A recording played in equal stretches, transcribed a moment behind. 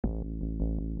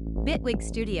Bitwig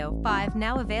Studio 5,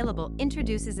 now available,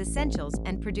 introduces essentials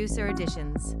and producer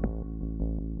additions.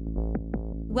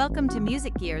 Welcome to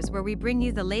Music Gears, where we bring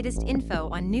you the latest info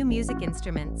on new music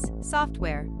instruments,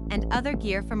 software, and other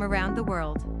gear from around the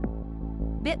world.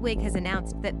 Bitwig has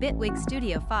announced that Bitwig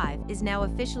Studio 5 is now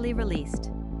officially released.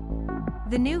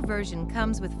 The new version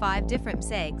comes with 5 different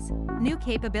MSEGs, new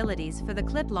capabilities for the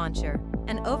clip launcher,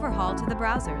 an overhaul to the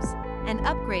browsers, and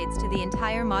upgrades to the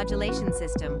entire modulation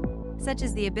system, such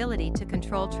as the ability to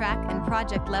control track and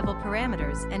project-level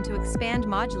parameters and to expand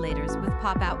modulators with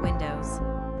pop-out windows.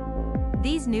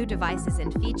 These new devices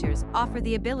and features offer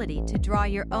the ability to draw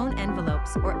your own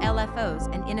envelopes or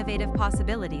LFOs and innovative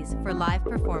possibilities for live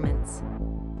performance.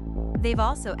 They've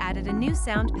also added a new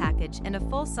sound package and a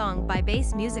full song by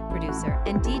bass music producer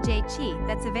and DJ Chee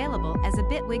that's available as a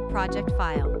Bitwig project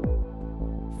file.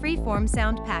 Freeform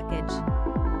sound package.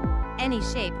 Any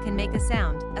shape can make a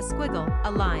sound, a squiggle,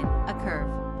 a line, a curve.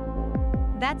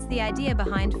 That's the idea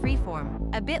behind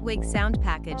Freeform, a Bitwig sound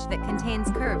package that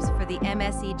contains curves for the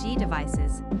MSEG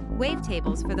devices,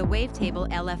 wavetables for the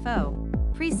Wavetable LFO,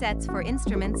 presets for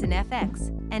instruments and FX,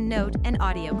 and note and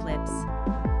audio clips.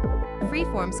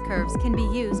 Freeform's curves can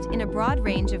be used in a broad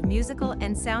range of musical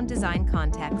and sound design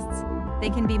contexts. They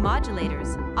can be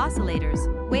modulators,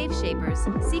 oscillators, wave shapers,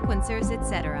 sequencers,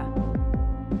 etc.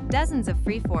 Dozens of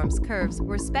Freeform's curves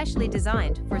were specially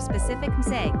designed for specific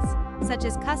MSEGs, such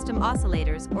as custom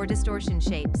oscillators or distortion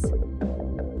shapes.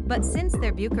 But since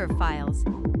they're Bucurve files,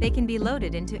 they can be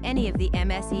loaded into any of the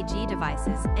MSEG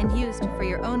devices and used for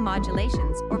your own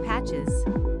modulations or patches.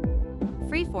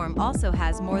 Freeform also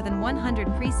has more than 100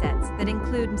 presets that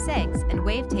include MSEGs and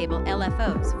Wavetable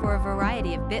LFOs for a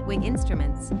variety of Bitwig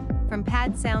instruments, from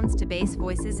pad sounds to bass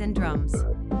voices and drums.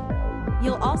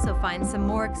 You'll also find some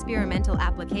more experimental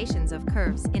applications of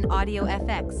curves in audio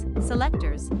FX,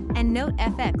 selectors, and note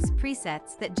FX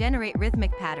presets that generate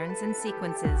rhythmic patterns and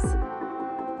sequences.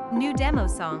 New demo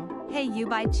song, Hey You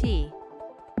by Chee.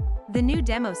 The new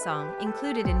demo song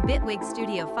included in Bitwig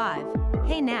Studio 5,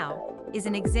 Hey Now, is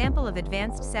an example of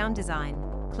advanced sound design,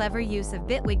 clever use of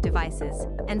Bitwig devices,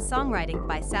 and songwriting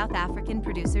by South African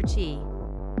producer Chee.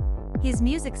 His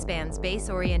music spans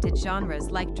bass-oriented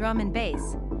genres like drum and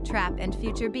bass, trap and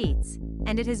future beats,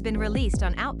 and it has been released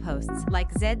on outposts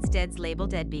like Zed's Dead's label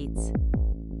Deadbeats.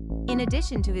 In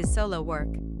addition to his solo work,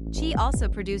 Chee also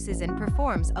produces and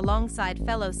performs alongside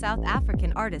fellow South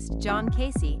African artist John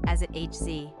Casey as at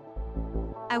HZ.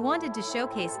 I wanted to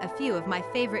showcase a few of my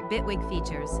favorite Bitwig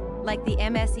features, like the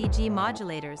MSEG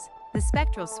modulators, the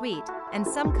spectral suite, and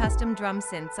some custom drum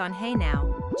synths on Hey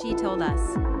Now, Chee told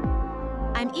us.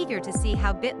 I'm eager to see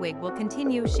how Bitwig will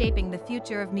continue shaping the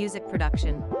future of music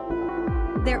production.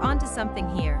 They're onto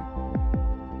something here.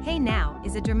 Hey Now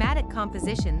is a dramatic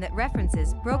composition that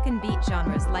references broken beat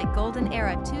genres like golden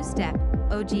era two-step,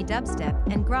 OG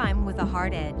dubstep, and grime with a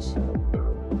hard edge.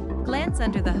 Glance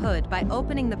under the hood by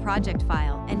opening the project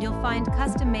file and you'll find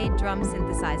custom-made drum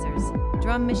synthesizers,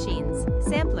 drum machines,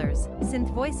 samplers,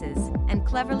 synth voices, and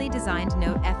cleverly designed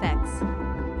note FX.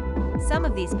 Some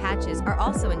of these patches are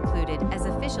also included as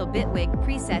official Bitwig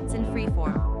presets in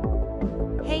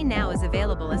Freeform. Hey Now is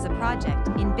available as a project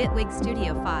in Bitwig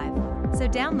Studio 5, so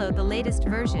download the latest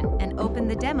version and open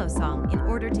the demo song in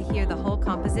order to hear the whole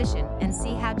composition and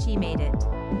see how Chee made it.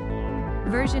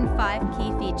 Version 5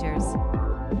 key features.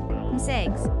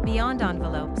 MSEGs, beyond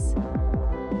envelopes.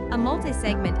 A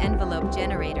multi-segment envelope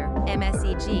generator,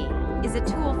 MSEG, is a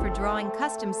tool for drawing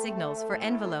custom signals for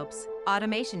envelopes,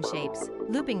 automation shapes,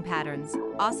 looping patterns,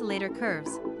 oscillator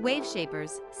curves, wave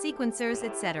shapers, sequencers,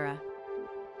 etc.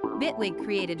 Bitwig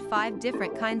created 5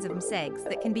 different kinds of MSEGs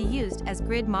that can be used as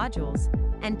grid modules,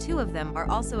 and 2 of them are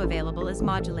also available as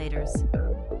modulators.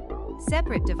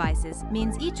 Separate devices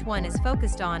means each one is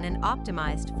focused on and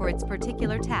optimized for its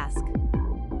particular task.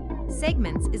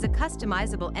 Segments is a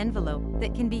customizable envelope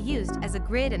that can be used as a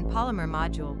grid and polymer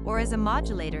module or as a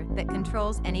modulator that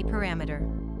controls any parameter.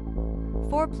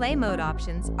 4 play mode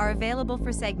options are available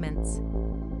for segments.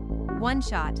 One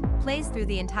shot plays through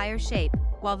the entire shape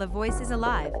while the voice is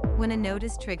alive when a note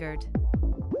is triggered.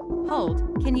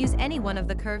 Hold can use any one of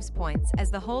the curves points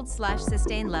as the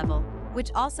hold/sustain level,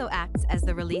 which also acts as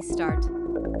the release start.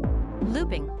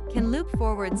 Looping can loop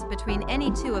forwards between any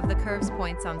 2 of the curves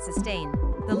points on sustain.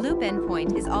 The loop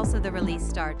endpoint is also the release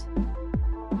start.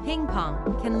 Ping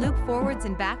pong can loop forwards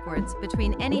and backwards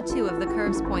between any 2 of the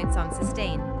curves points on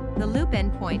sustain. The loop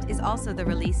endpoint is also the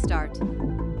release start.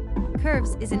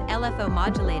 Curves is an LFO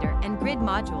modulator and grid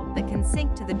module that can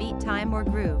sync to the beat time or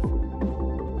groove.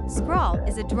 Scrawl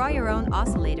is a draw-your-own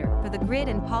oscillator for the grid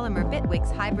and polymer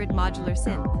Bitwig's hybrid modular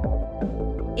synth.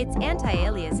 Its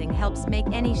anti-aliasing helps make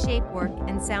any shape work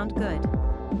and sound good.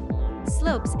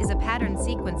 Slopes is a pattern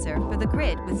sequencer for the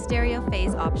grid with stereo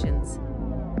phase options.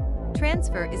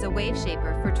 Transfer is a wave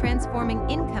shaper for transforming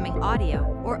incoming audio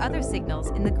or other signals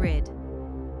in the grid.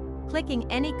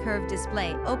 Clicking any curve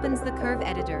display opens the curve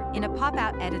editor in a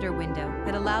pop-out editor window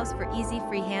that allows for easy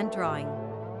freehand drawing.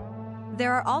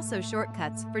 There are also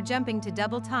shortcuts for jumping to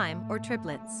double time or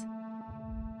triplets.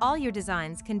 All your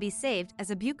designs can be saved as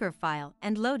a Bucher file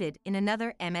and loaded in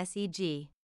another MSEG.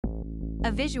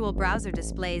 A visual browser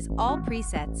displays all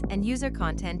presets and user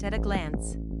content at a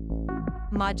glance.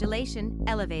 Modulation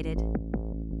elevated.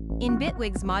 In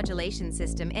Bitwig's modulation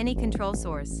system, any control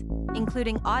source,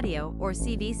 including audio or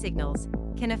CV signals,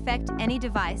 can affect any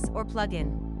device or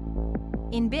plugin.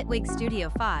 In Bitwig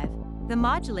Studio 5, the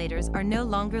modulators are no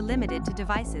longer limited to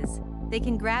devices. They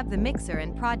can grab the mixer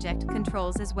and project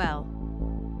controls as well.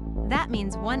 That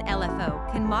means one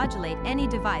LFO can modulate any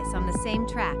device on the same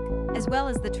track, as well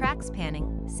as the tracks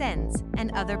panning, sends,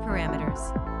 and other parameters.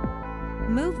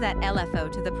 Move that LFO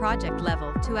to the project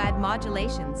level to add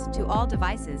modulations to all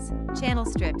devices, channel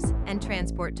strips, and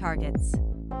transport targets.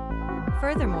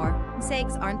 Furthermore,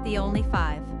 MSEGs aren't the only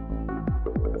 5.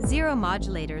 0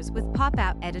 modulators with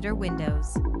pop-out editor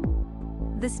windows.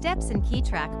 The steps and key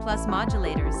track plus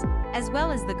modulators, as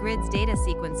well as the grid's data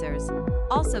sequencers,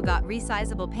 also got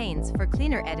resizable panes for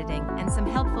cleaner editing and some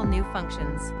helpful new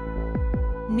functions.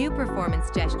 New performance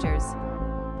gestures.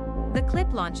 The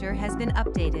clip launcher has been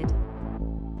updated.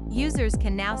 Users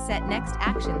can now set next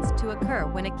actions to occur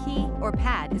when a key or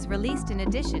pad is released in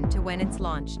addition to when it's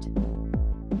launched.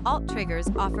 Alt triggers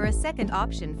offer a second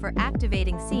option for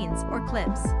activating scenes or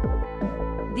clips.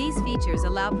 These features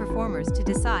allow performers to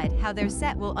decide how their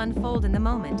set will unfold in the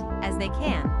moment, as they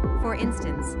can, for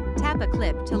instance, tap a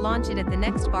clip to launch it at the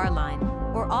next bar line,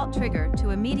 or Alt trigger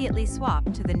to immediately swap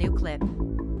to the new clip.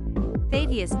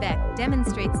 Favius Beck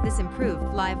demonstrates this improved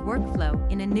live workflow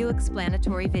in a new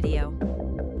explanatory video.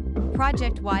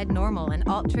 Project-wide normal and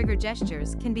Alt trigger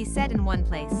gestures can be set in one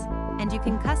place, and you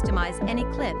can customize any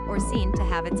clip or scene to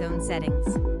have its own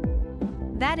settings.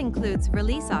 That includes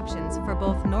release options for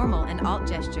both normal and Alt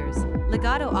gestures,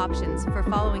 legato options for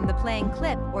following the playing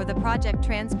clip or the project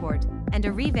transport, and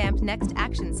a revamped next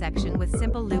action section with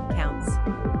simple loop counts.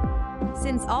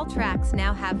 Since all tracks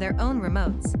now have their own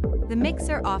remotes, the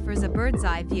mixer offers a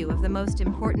bird's-eye view of the most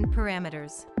important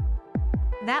parameters.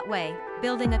 That way,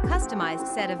 building a customized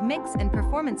set of mix and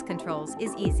performance controls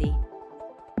is easy.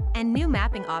 And new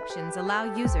mapping options allow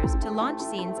users to launch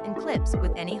scenes and clips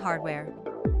with any hardware.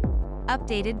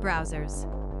 Updated browsers.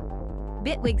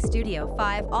 Bitwig Studio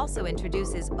 5 also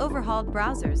introduces overhauled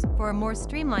browsers for a more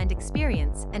streamlined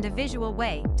experience and a visual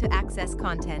way to access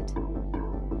content.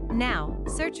 Now,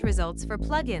 search results for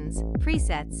plugins,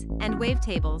 presets, and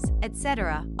wavetables,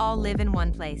 etc. all live in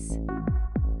one place.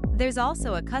 There's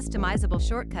also a customizable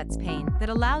shortcuts pane that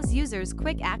allows users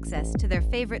quick access to their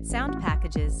favorite sound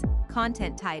packages,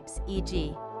 content types,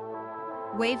 e.g.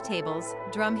 wavetables,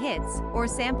 drum hits, or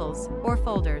samples, or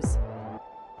folders.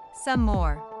 Some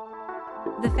more.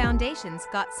 The foundations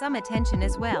got some attention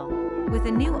as well, with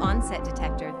a new onset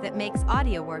detector that makes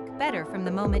audio work better from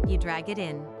the moment you drag it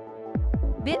in.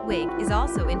 Bitwig is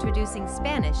also introducing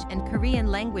Spanish and Korean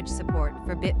language support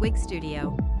for Bitwig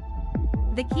Studio.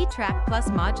 The Key Track Plus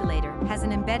modulator has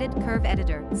an embedded curve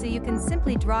editor, so you can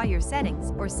simply draw your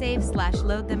settings or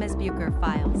save/load them as Bucher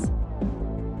files.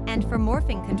 And for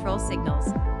morphing control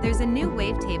signals, there's a new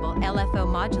Wavetable LFO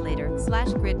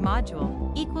modulator/grid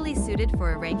module, equally suited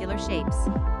for irregular shapes.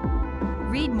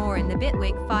 Read more in the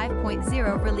Bitwig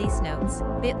 5.0 release notes,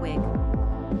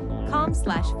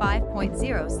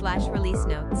 bitwig.com/5.0/release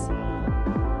notes.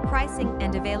 Pricing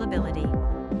and availability.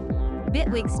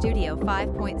 Bitwig Studio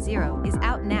 5.0 is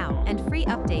out now and free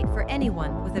update for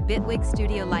anyone with a Bitwig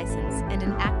Studio license and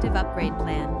an active upgrade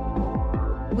plan.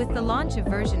 With the launch of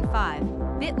version 5,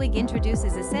 Bitwig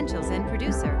introduces Essentials and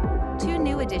Producer, 2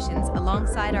 new additions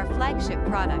alongside our flagship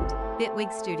product,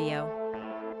 Bitwig Studio.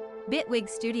 Bitwig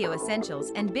Studio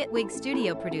Essentials and Bitwig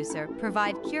Studio Producer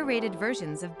provide curated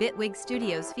versions of Bitwig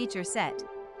Studio's feature set,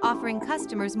 offering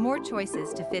customers more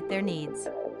choices to fit their needs.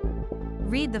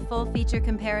 Read the full feature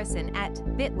comparison at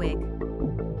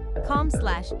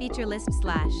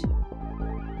bitwig.com/featurelist/.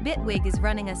 Bitwig is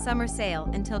running a summer sale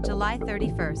until July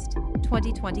 31st,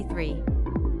 2023.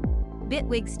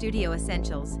 Bitwig Studio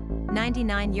Essentials,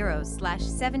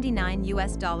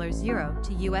 €99/$79 euro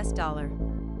to $.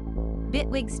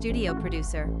 Bitwig Studio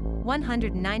Producer,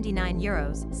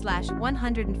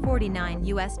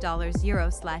 €199/$149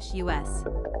 euro/US.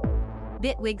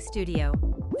 Bitwig Studio,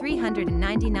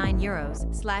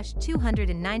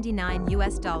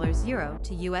 €399/$299 euro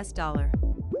to US dollar.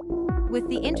 With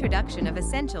the introduction of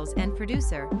Essentials and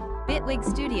Producer, Bitwig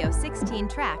Studio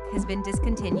 16-track has been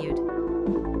discontinued.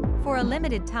 For a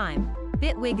limited time,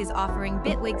 Bitwig is offering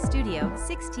Bitwig Studio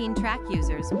 16-track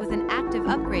users with an active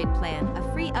upgrade plan a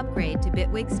free upgrade to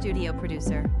Bitwig Studio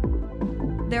Producer.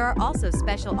 There are also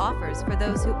special offers for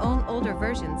those who own older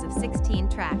versions of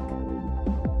 16-track.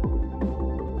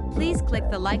 Please click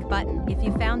the like button if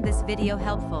you found this video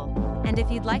helpful, and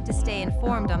if you'd like to stay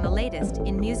informed on the latest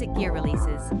in music gear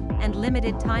releases and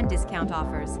limited time discount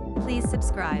offers, please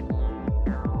subscribe.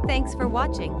 Thanks for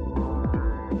watching.